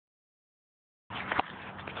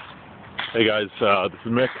Hey guys, this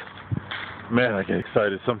is Mick. Man, I get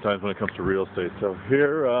excited sometimes when it comes to real estate. So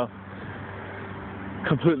here,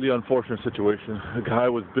 completely unfortunate situation. A guy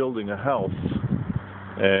was building a house,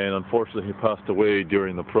 and unfortunately he passed away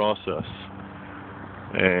during the process.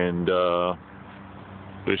 And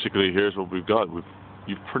basically here's what we've got.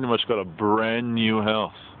 You've pretty much got a brand new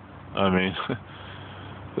house. I mean,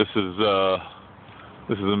 this is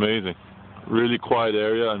amazing. Really quiet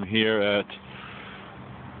area. I'm here at,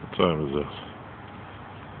 what time is this?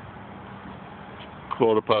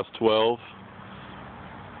 12:15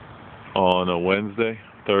 on a Wednesday,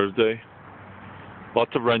 Thursday.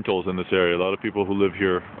 Lots of rentals in this area. A lot of people who live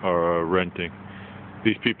here are renting.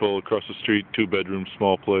 These people across the street, 2-bedroom,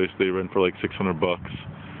 small place, they rent for like $600.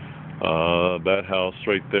 That house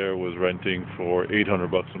right there was renting for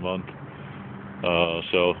 $800 a month.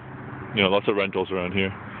 So, you know, lots of rentals around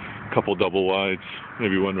here. A couple double wides,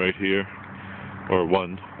 maybe one right here, or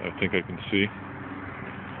one, I think I can see.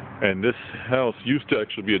 And this house used to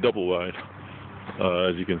actually be a double wide,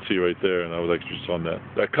 as you can see right there, and I was actually just on that.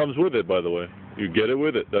 That comes with it, by the way. You get it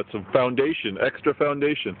with it. That's a foundation, extra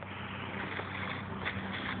foundation.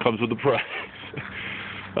 Comes with the price.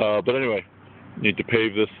 But anyway, need to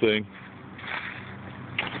pave this thing.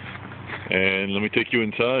 And let me take you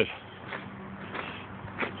inside.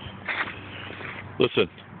 Listen,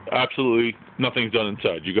 absolutely nothing's done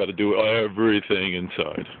inside. You got to do everything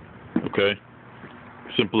inside. Okay?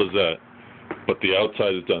 Simple as that. But the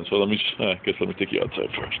outside is done. So let me take you outside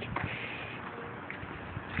first.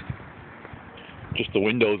 Just the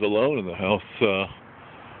windows alone in the house,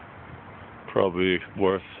 probably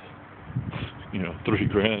worth,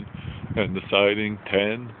 $3,000, and the siding,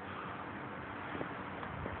 $10,000.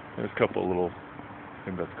 There's a couple of little, I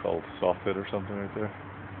think that's called soffit or something right there.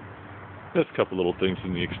 There's a couple little things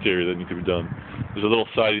in the exterior that need to be done. There's a little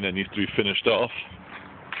siding that needs to be finished off.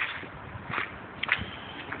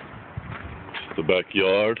 The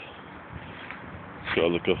backyard.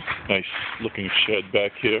 Got like a nice looking shed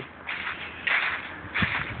back here.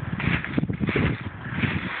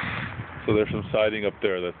 So there's some siding up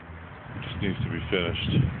there that just needs to be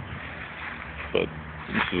finished. But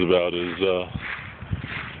this is about as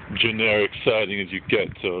generic siding as you get,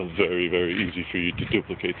 so it's very, very easy for you to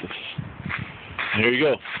duplicate this. And here you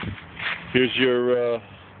go. Here's your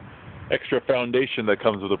extra foundation that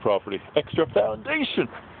comes with the property. Extra foundation!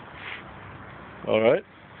 Alright,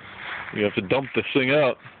 you have to dump this thing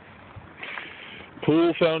out.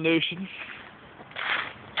 Pool foundation.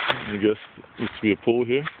 I guess there used to be a pool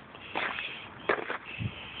here.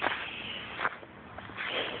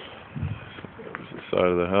 There's the side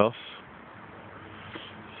of the house.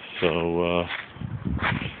 So,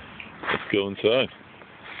 let's go inside.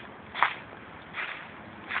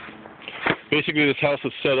 Basically, this house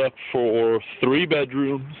is set up for 3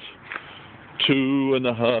 bedrooms,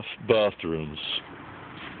 2.5 bathrooms.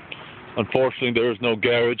 Unfortunately, there is no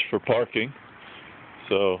garage for parking.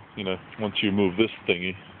 So, once you move this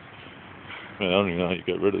thingy, I don't even know how you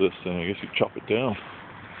get rid of this thing. I guess you chop it down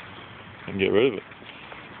and get rid of it.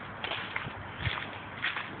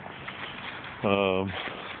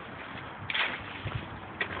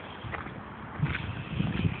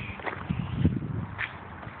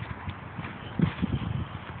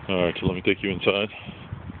 Alright, so let me take you inside.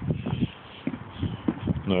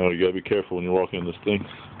 No, you gotta be careful when you're walking on this thing.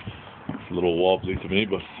 It's a little wobbly to me,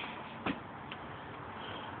 but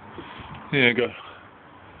yeah,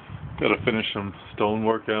 gotta finish some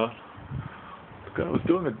stonework out. The guy was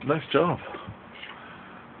doing a nice job.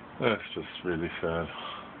 That's just really sad.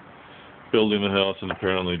 Building the house and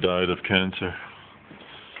apparently died of cancer.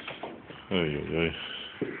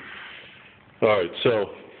 Alright,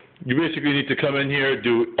 so you basically need to come in here,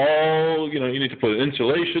 do all, you need to put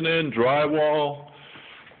insulation in, drywall.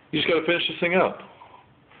 You just got to finish this thing out.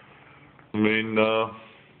 I mean,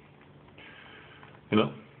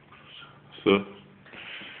 it's a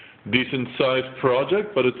decent-sized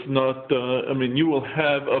project, but it's not, you will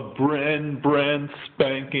have a brand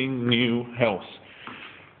spanking new house.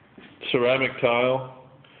 Ceramic tile.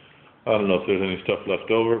 I don't know if there's any stuff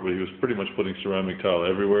left over, but he was pretty much putting ceramic tile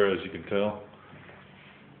everywhere, as you can tell.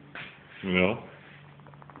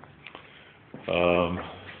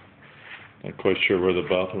 Not quite sure where the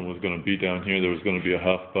bathroom was going to be down here. There was going to be a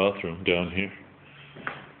half bathroom down here.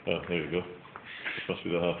 Oh, there you go. This must be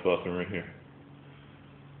the half bathroom right here.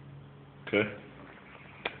 Okay.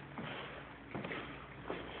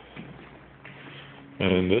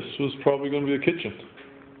 And this was probably going to be the kitchen.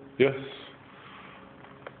 Yes.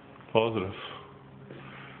 Positive.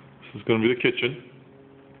 This is going to be the kitchen,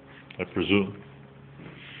 I presume.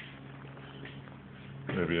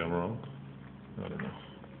 Maybe I'm wrong. I don't know.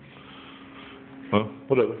 Well,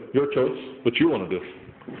 whatever. Your choice. What you want to do.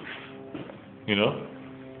 You know?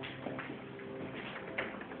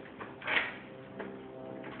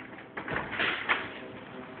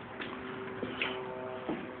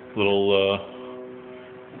 Little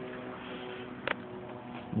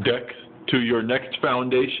deck to your next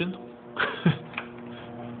foundation.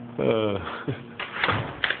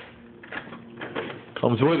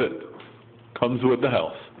 Comes with it. Comes with the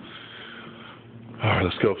house. Alright,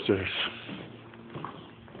 let's go upstairs.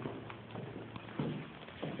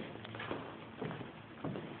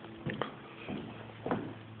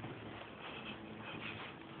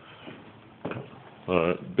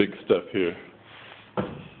 Alright, big step here.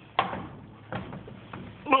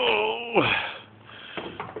 Oh!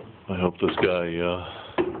 I hope this guy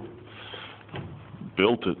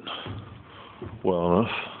built it well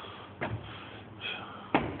enough.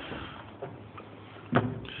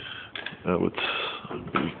 That would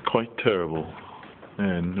be quite terrible,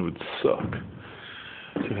 and it would suck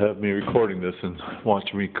to have me recording this and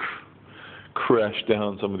watch me crash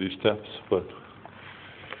down some of these steps, but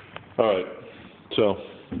alright, so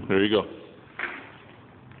there you go.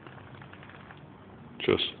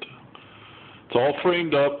 Just, it's all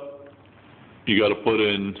framed up. You got to put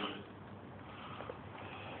in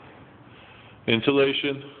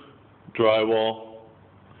insulation, drywall,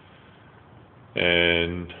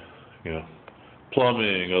 and you know,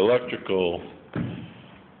 plumbing, electrical,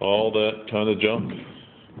 all that kind of junk.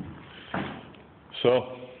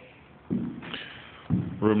 So,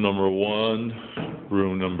 room number 1,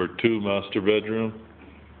 room number 2, master bedroom.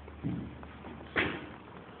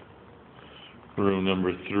 Room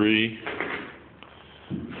number 3,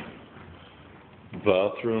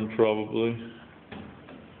 bathroom probably.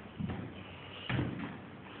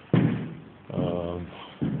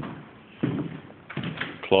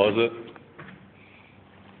 Closet.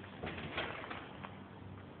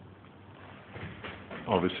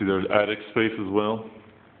 Obviously there's attic space as well.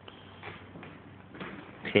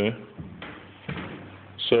 Okay.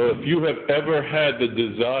 So if you have ever had the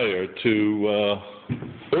desire to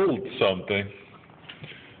build something,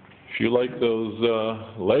 if you like those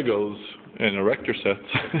Legos and erector sets,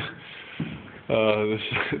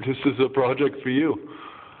 this is a project for you.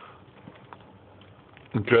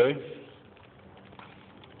 Okay?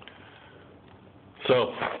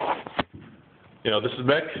 So, you know, this is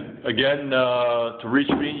Mick. Again, to reach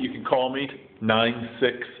me, you can call me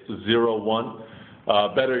 9601.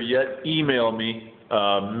 Better yet, email me,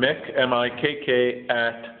 Mick, M-I-K-K,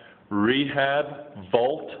 at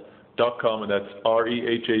rehabvault.com, and that's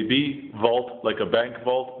R-E-H-A-B, vault, like a bank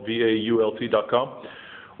vault, V-A-U-L-T.com.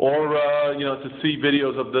 Or, you know, to see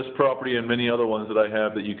videos of this property and many other ones that I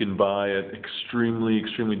have that you can buy at extremely,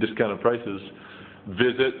 extremely discounted prices,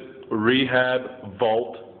 visit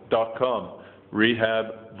rehabvault.com,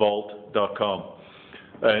 rehabvault.com.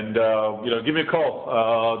 And, you know, give me a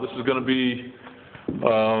call. This is going to be,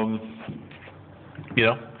 you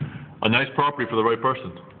know, a nice property for the right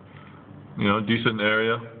person. You know, decent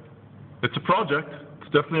area. It's a project. It's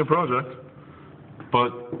definitely a project.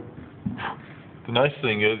 But the nice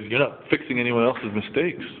thing is you're not fixing anyone else's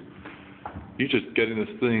mistakes. You're just getting this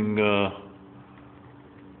thing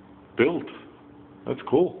built. That's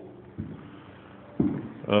cool.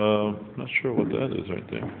 Not sure what that is right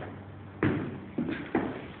there.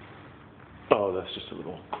 Oh, that's just a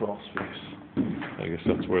little crawl space. I guess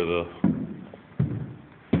that's where the...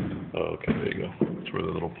 Oh, okay, there you go. That's where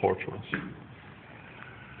the little porch was.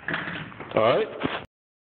 All right.